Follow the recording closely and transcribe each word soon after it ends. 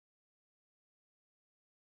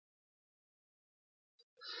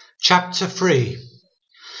Chapter 3.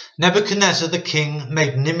 Nebuchadnezzar the king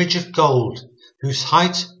made an image of gold, whose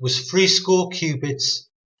height was 60 cubits,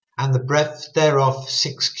 and the breadth thereof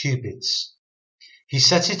 6 cubits. He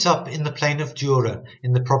set it up in the plain of Dura,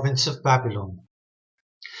 in the province of Babylon.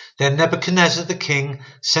 Then Nebuchadnezzar the king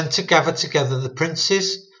sent to gather together the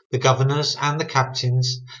princes, the governors and the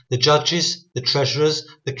captains, the judges, the treasurers,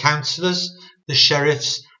 the councillors, the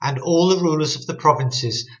sheriffs, and all the rulers of the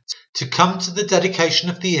provinces, to come to the dedication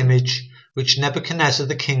of the image which Nebuchadnezzar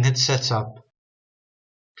the king had set up.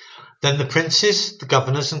 Then the princes, the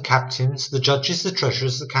governors and captains, the judges, the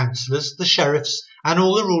treasurers, the councillors, the sheriffs, and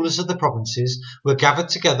all the rulers of the provinces were gathered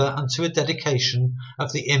together unto a dedication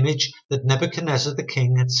of the image that Nebuchadnezzar the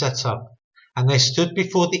king had set up, and they stood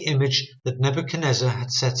before the image that Nebuchadnezzar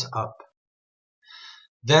had set up.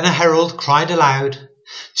 Then a herald cried aloud,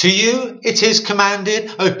 "To you it is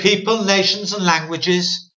commanded, O people, nations, and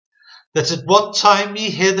languages, that at what time ye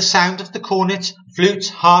hear the sound of the cornet, flute,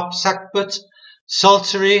 harp, sackbut,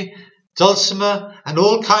 psaltery, dulcimer, and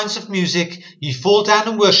all kinds of music, ye fall down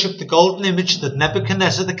and worship the golden image that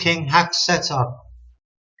Nebuchadnezzar the king hath set up.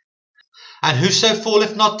 And whoso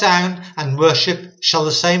falleth not down and worship shall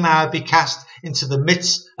the same hour be cast into the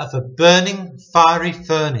midst of a burning fiery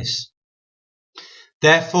furnace."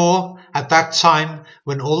 Therefore, at that time,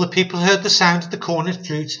 when all the people heard the sound of the cornet,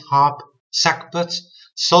 flute, harp, sackbut,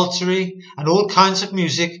 psaltery, and all kinds of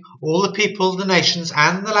music, all the people, the nations,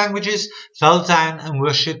 and the languages fell down and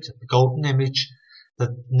worshipped the golden image that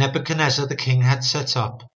Nebuchadnezzar the king had set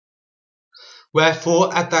up.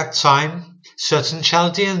 Wherefore at that time certain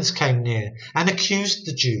Chaldeans came near, and accused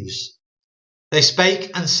the Jews. They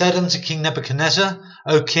spake and said unto King Nebuchadnezzar,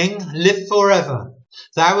 "O king, live for ever.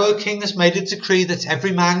 Thou, O king, hast made a decree that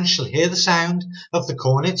every man shall hear the sound of the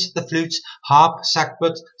cornet, the flute, harp,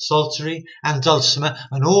 sackbut, psaltery, and dulcimer,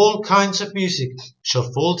 and all kinds of music,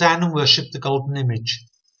 shall fall down and worship the golden image.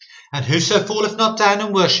 And whoso falleth not down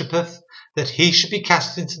and worshippeth, that he should be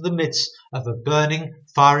cast into the midst of a burning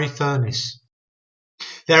fiery furnace.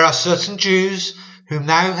 There are certain Jews whom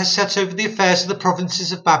thou hast set over the affairs of the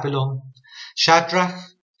provinces of Babylon, Shadrach,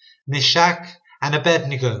 Meshach, and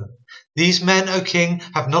Abednego. These men, O king,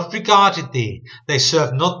 have not regarded thee. They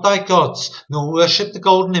serve not thy gods, nor worship the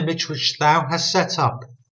golden image which thou hast set up."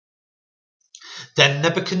 Then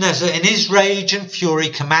Nebuchadnezzar, in his rage and fury,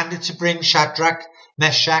 commanded to bring Shadrach,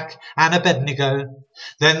 Meshach, and Abednego.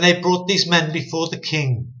 Then they brought these men before the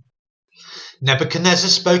king. Nebuchadnezzar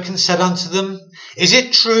spoke and said unto them, "Is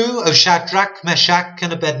it true, O Shadrach, Meshach,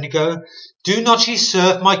 and Abednego? Do not ye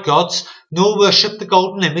serve my gods, nor worship the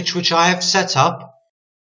golden image which I have set up?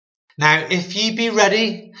 Now if ye be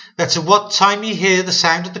ready, that at what time ye hear the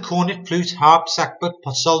sound of the cornet, flute, harp, sackbut,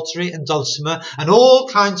 psaltery, and dulcimer, and all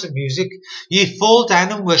kinds of music, ye fall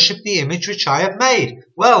down and worship the image which I have made.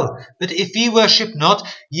 Well, but if ye worship not,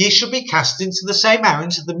 ye shall be cast into the same hour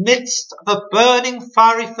into the midst of a burning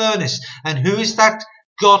fiery furnace. And who is that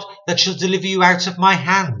God that shall deliver you out of my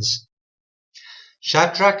hands?"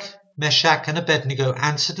 Shadrach, Meshach, and Abednego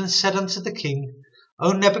answered and said unto the king,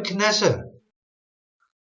 "O Nebuchadnezzar,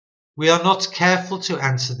 we are not careful to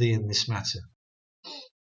answer thee in this matter.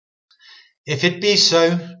 If it be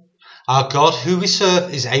so, our God who we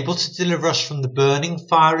serve is able to deliver us from the burning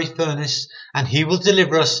fiery furnace, and he will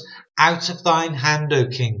deliver us out of thine hand, O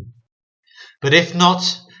king. But if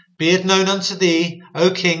not, be it known unto thee, O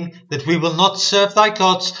king, that we will not serve thy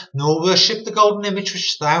gods, nor worship the golden image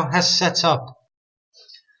which thou hast set up."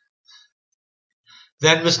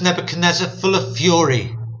 Then was Nebuchadnezzar full of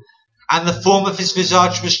fury, and the form of his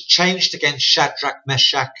visage was changed against Shadrach,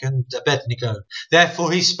 Meshach, and Abednego.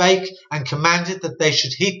 Therefore he spake and commanded that they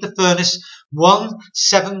should heat the furnace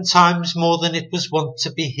 7 times more than it was wont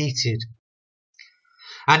to be heated.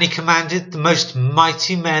 And he commanded the most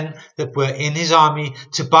mighty men that were in his army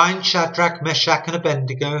to bind Shadrach, Meshach, and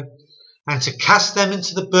Abednego, and to cast them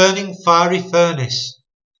into the burning fiery furnace.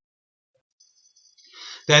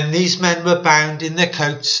 Then these men were bound in their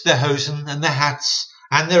coats, their hosen, and their hats,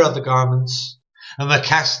 and their other garments, and were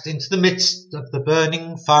cast into the midst of the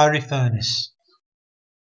burning fiery furnace.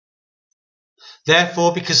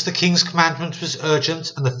 Therefore, because the king's commandment was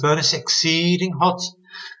urgent, and the furnace exceeding hot,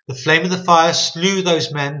 the flame of the fire slew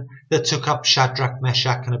those men that took up Shadrach,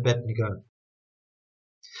 Meshach, and Abednego.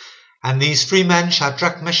 And these 3 men,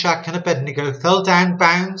 Shadrach, Meshach, and Abednego, fell down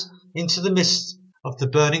bound into the midst of the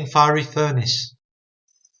burning fiery furnace.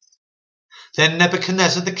 Then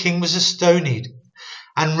Nebuchadnezzar the king was astonied,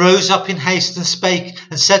 and rose up in haste, and spake,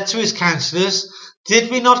 and said to his counsellors,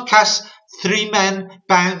 "Did we not cast 3 men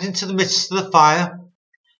bound into the midst of the fire?"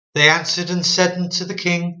 They answered and said unto the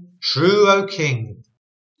king, "True, O king."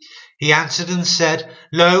 He answered and said,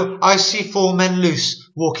 Lo, I see 4 men loose,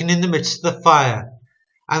 walking in the midst of the fire,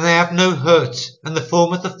 and they have no hurt, and the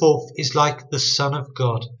form of the 4th is like the Son of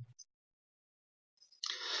God.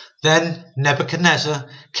 Then Nebuchadnezzar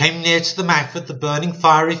came near to the mouth of the burning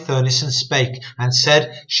fiery furnace and spake, and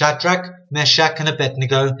said, Shadrach, Meshach, and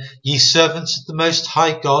Abednego, ye servants of the Most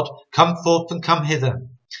High God, come forth and come hither.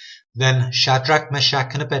 Then Shadrach,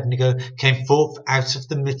 Meshach, and Abednego came forth out of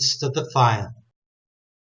the midst of the fire.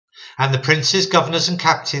 And the princes, governors, and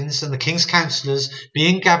captains, and the king's counsellors,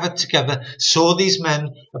 being gathered together, saw these men,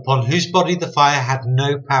 upon whose body the fire had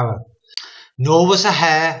no power, nor was a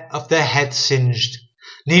hair of their head singed,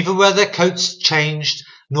 neither were their coats changed,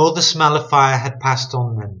 nor the smell of fire had passed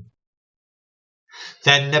on them.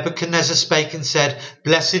 Then Nebuchadnezzar spake and said,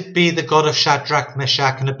 Blessed be the God of Shadrach,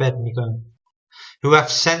 Meshach, and Abednego, who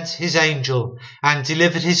hath sent his angel, and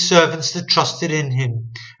delivered his servants that trusted in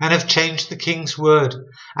him, and have changed the king's word,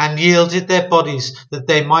 and yielded their bodies, that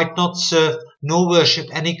they might not serve nor worship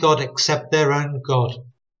any god except their own God.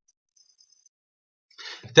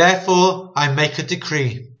 Therefore I make a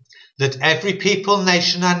decree, that every people,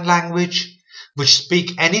 nation, and language, which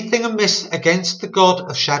speak anything amiss against the God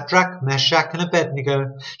of Shadrach, Meshach, and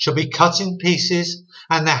Abednego, shall be cut in pieces,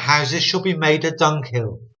 and their houses shall be made a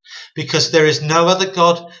dunghill, because there is no other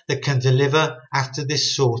God that can deliver after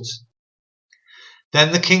this sort.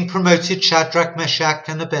 Then the king promoted Shadrach, Meshach,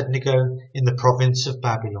 and Abednego in the province of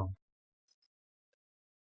Babylon.